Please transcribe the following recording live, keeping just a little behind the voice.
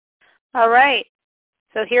All right.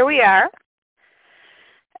 So here we are.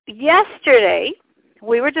 Yesterday,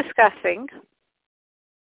 we were discussing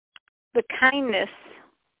the kindness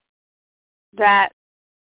that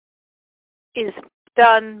is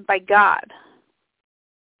done by God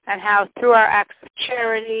and how through our acts of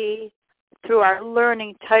charity, through our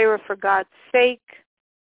learning Torah for God's sake,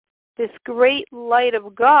 this great light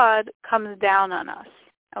of God comes down on us.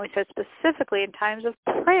 And we said specifically in times of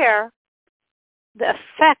prayer, the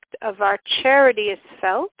effect of our charity is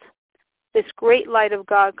felt. This great light of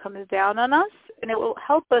God comes down on us, and it will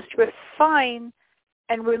help us refine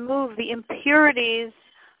and remove the impurities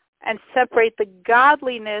and separate the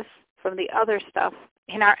godliness from the other stuff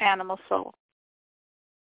in our animal soul.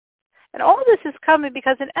 And all of this is coming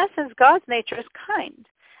because, in essence, God's nature is kind.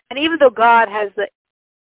 And even though God has the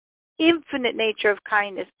infinite nature of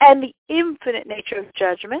kindness and the infinite nature of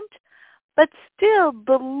judgment, but still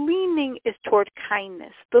the leaning is toward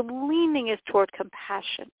kindness. The leaning is toward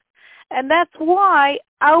compassion. And that's why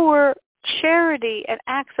our charity and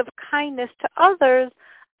acts of kindness to others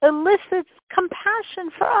elicits compassion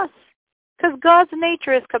for us, because God's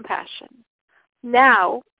nature is compassion.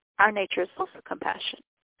 Now, our nature is also compassion.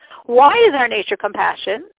 Why is our nature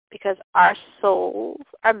compassion? Because our souls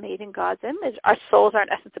are made in God's image. Our souls are in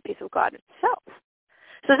essence a piece of God itself.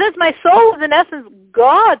 So since my soul is in essence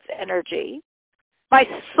God's energy, my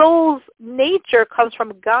soul's nature comes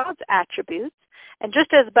from God's attributes, and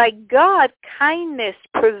just as by God kindness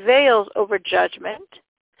prevails over judgment,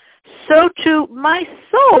 so too my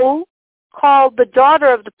soul, called the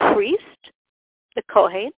daughter of the priest, the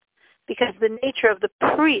Kohen, because the nature of the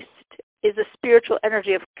priest is a spiritual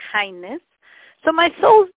energy of kindness. So my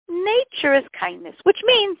soul's nature is kindness, which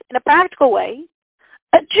means, in a practical way,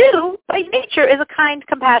 a Jew by nature is a kind,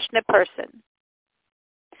 compassionate person.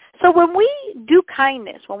 So when we do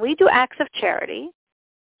kindness, when we do acts of charity,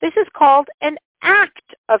 this is called an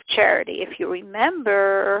act of charity. If you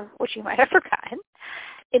remember, which you might have forgotten,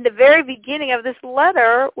 in the very beginning of this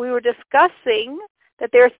letter, we were discussing that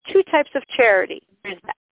there's two types of charity. There's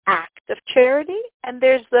the act of charity, and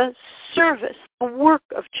there's the service, the work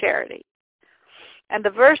of charity. And the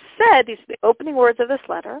verse said, these are the opening words of this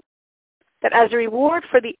letter, that as a reward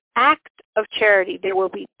for the act of charity, there will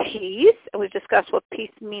be peace, and we've discussed what peace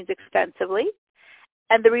means extensively,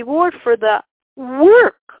 and the reward for the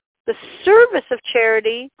work, the service of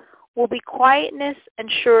charity, will be quietness and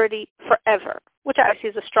surety forever, which obviously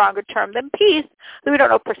is a stronger term than peace, but we don't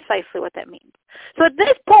know precisely what that means. So at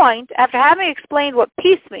this point, after having explained what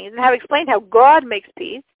peace means and having explained how God makes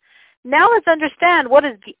peace, now let's understand what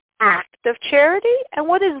is the act of charity and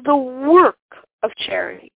what is the work of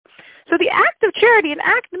charity. So the act of charity, an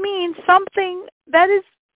act means something that is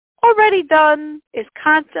already done, is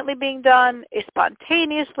constantly being done, is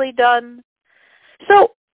spontaneously done.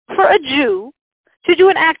 So for a Jew to do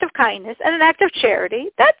an act of kindness and an act of charity,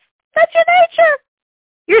 that's your nature.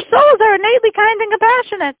 Your souls are innately kind and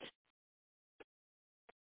compassionate.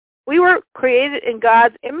 We were created in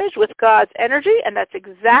God's image with God's energy, and that's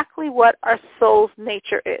exactly what our soul's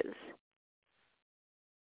nature is.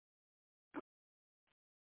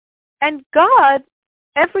 And God,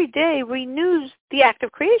 every day, renews the act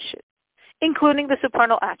of creation, including the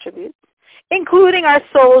supernal attributes, including our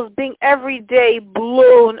souls being every day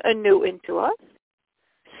blown anew into us.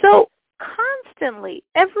 So constantly,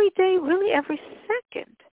 every day, really every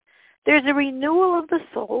second, there's a renewal of the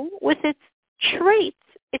soul with its traits,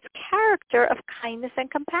 its character of kindness and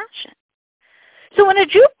compassion. So when a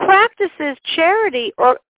Jew practices charity,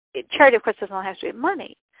 or charity of course doesn't have to be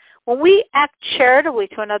money, when we act charitably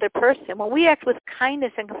to another person, when we act with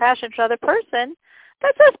kindness and compassion to another person,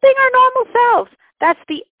 that's us being our normal selves. That's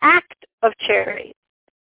the act of charity,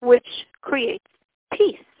 which creates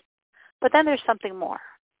peace. But then there's something more,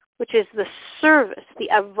 which is the service, the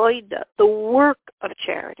avodah, the work of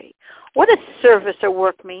charity. What does service or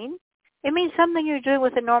work mean? It means something you're doing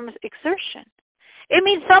with enormous exertion. It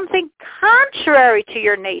means something contrary to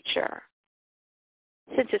your nature.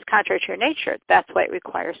 Since it's contrary to your nature, that's why it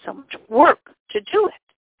requires so much work to do it.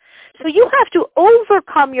 So you have to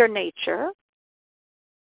overcome your nature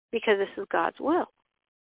because this is God's will.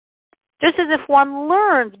 Just as if one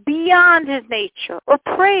learns beyond his nature or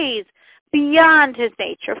prays beyond his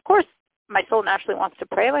nature. Of course, my soul naturally wants to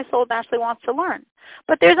pray. My soul naturally wants to learn.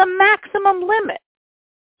 But there's a maximum limit.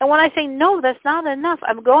 And when I say, no, that's not enough,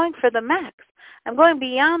 I'm going for the max. I'm going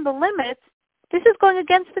beyond the limits. This is going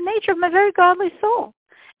against the nature of my very godly soul.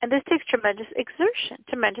 And this takes tremendous exertion,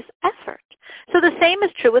 tremendous effort. So the same is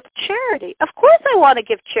true with charity. Of course I want to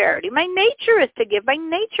give charity. My nature is to give. My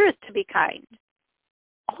nature is to be kind.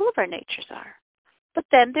 All of our natures are. But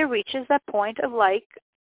then there reaches that point of like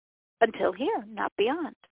until here, not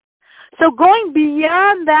beyond. So going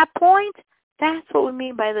beyond that point, that's what we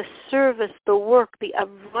mean by the service, the work, the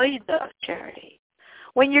avodah of charity.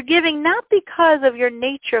 When you're giving not because of your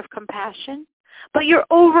nature of compassion, but you're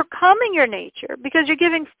overcoming your nature because you're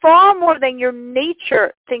giving far more than your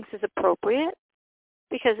nature thinks is appropriate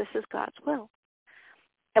because this is God's will.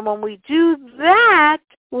 And when we do that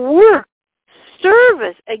work,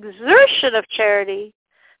 service, exertion of charity,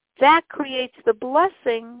 that creates the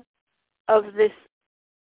blessing of this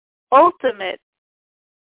ultimate,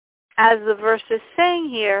 as the verse is saying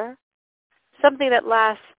here, something that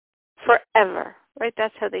lasts forever. Right?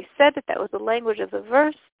 That's how they said it. That was the language of the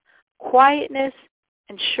verse. Quietness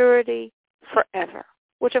and surety forever,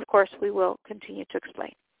 which of course we will continue to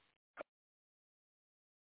explain.